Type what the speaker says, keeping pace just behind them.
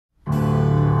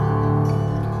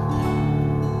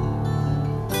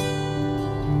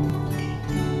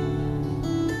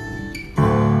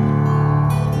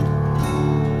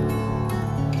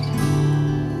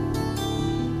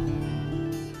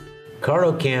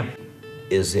CardoCamp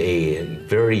is a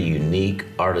very unique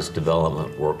artist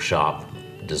development workshop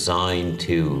designed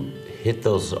to hit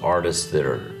those artists that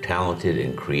are talented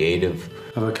and creative.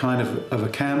 Of a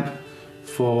camp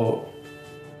for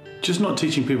just not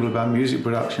teaching people about music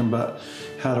production, but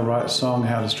how to write a song,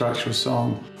 how to structure a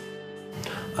song.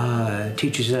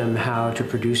 Teaches them how to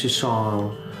produce a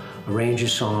song, arrange a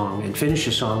song, and finish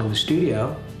a song in the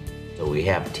studio. So we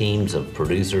have teams of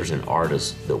producers and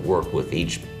artists that work with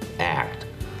each act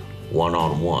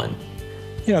one-on-one.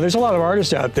 You know, there's a lot of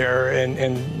artists out there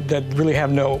and that really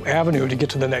have no avenue to get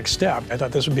to the next step. I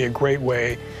thought this would be a great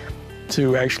way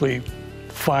to actually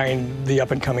find the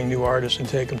up-and-coming new artists and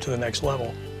take them to the next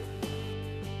level.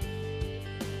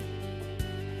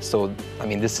 So, I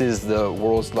mean, this is the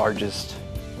world's largest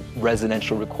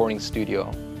residential recording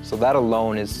studio. So that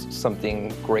alone is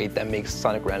something great that makes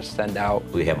Sonic Ranch stand out.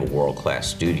 We have a world-class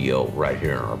studio right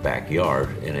here in our backyard,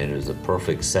 and it is a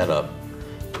perfect setup.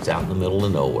 It's out in the middle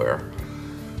of nowhere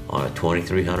on a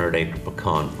 2,300-acre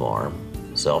pecan farm,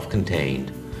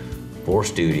 self-contained, 4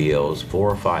 studios,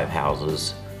 4 or 5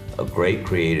 houses, a great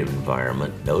creative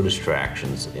environment, no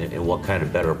distractions, and what kind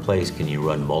of better place can you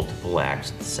run multiple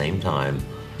acts at the same time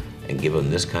and give them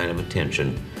this kind of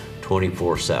attention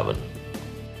 24/7.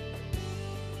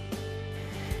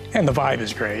 And the vibe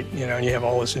is great, you know, and you have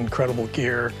all this incredible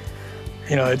gear.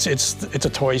 You know, it's a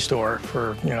toy store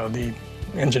for, you know, the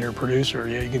engineer producer.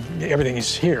 Everything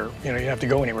is here. You know, you don't have to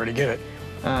go anywhere to get it.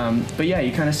 But yeah,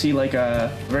 you kind of see like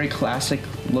a very classic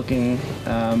looking,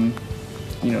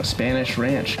 you know, Spanish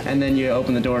ranch. And then you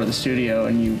open the door to the studio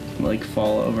and you like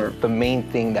fall over. The main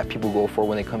thing that people go for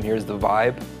when they come here is the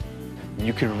vibe.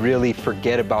 You could really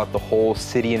forget about the whole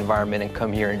city environment and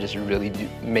come here and just really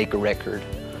make a record.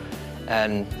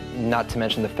 And not to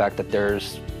mention the fact that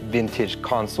there's vintage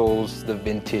consoles, the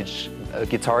vintage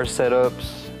guitar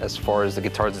setups, as far as the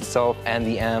guitars itself and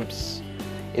the amps.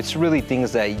 It's really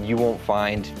things that you won't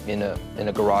find in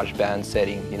a garage band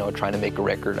setting, you know, trying to make a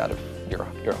record out of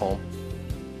your home.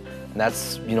 And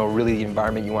that's, you know, really the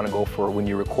environment you want to go for when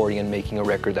you're recording and making a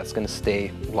record that's going to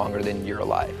stay longer than you're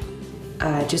alive.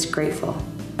 Just grateful.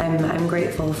 I'm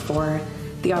grateful for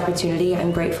the opportunity.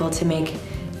 I'm grateful to make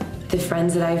the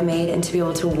friends that I've made and to be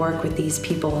able to work with these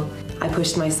people. I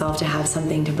pushed myself to have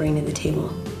something to bring to the table.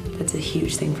 That's a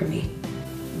huge thing for me.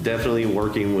 Definitely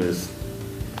working with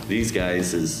these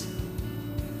guys has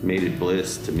made it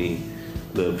bliss to me.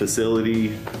 The facility,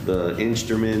 the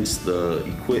instruments, the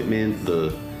equipment,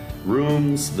 the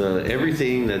rooms,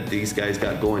 everything that these guys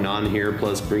got going on here,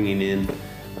 plus bringing in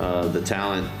the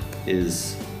talent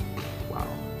is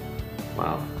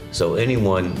wow. So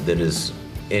anyone that is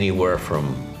anywhere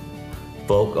from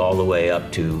folk all the way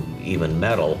up to even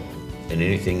metal and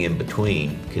anything in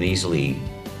between can easily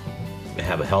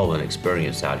have a hell of an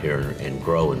experience out here and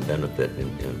grow and benefit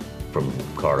from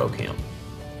CardoCamp.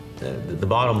 The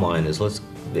bottom line is,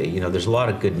 there's a lot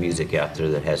of good music out there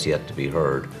that has yet to be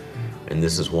heard, and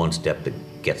this is one step that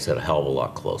gets it a hell of a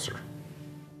lot closer.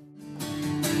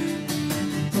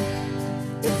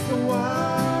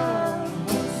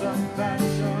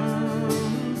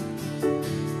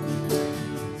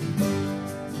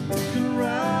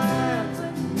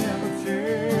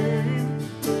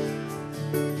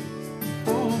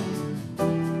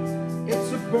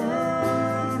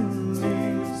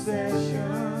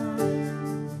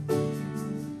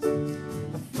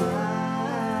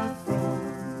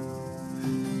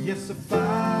 Yes, a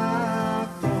fire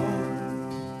from,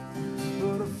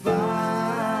 but a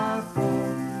fire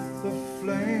from the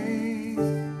flame.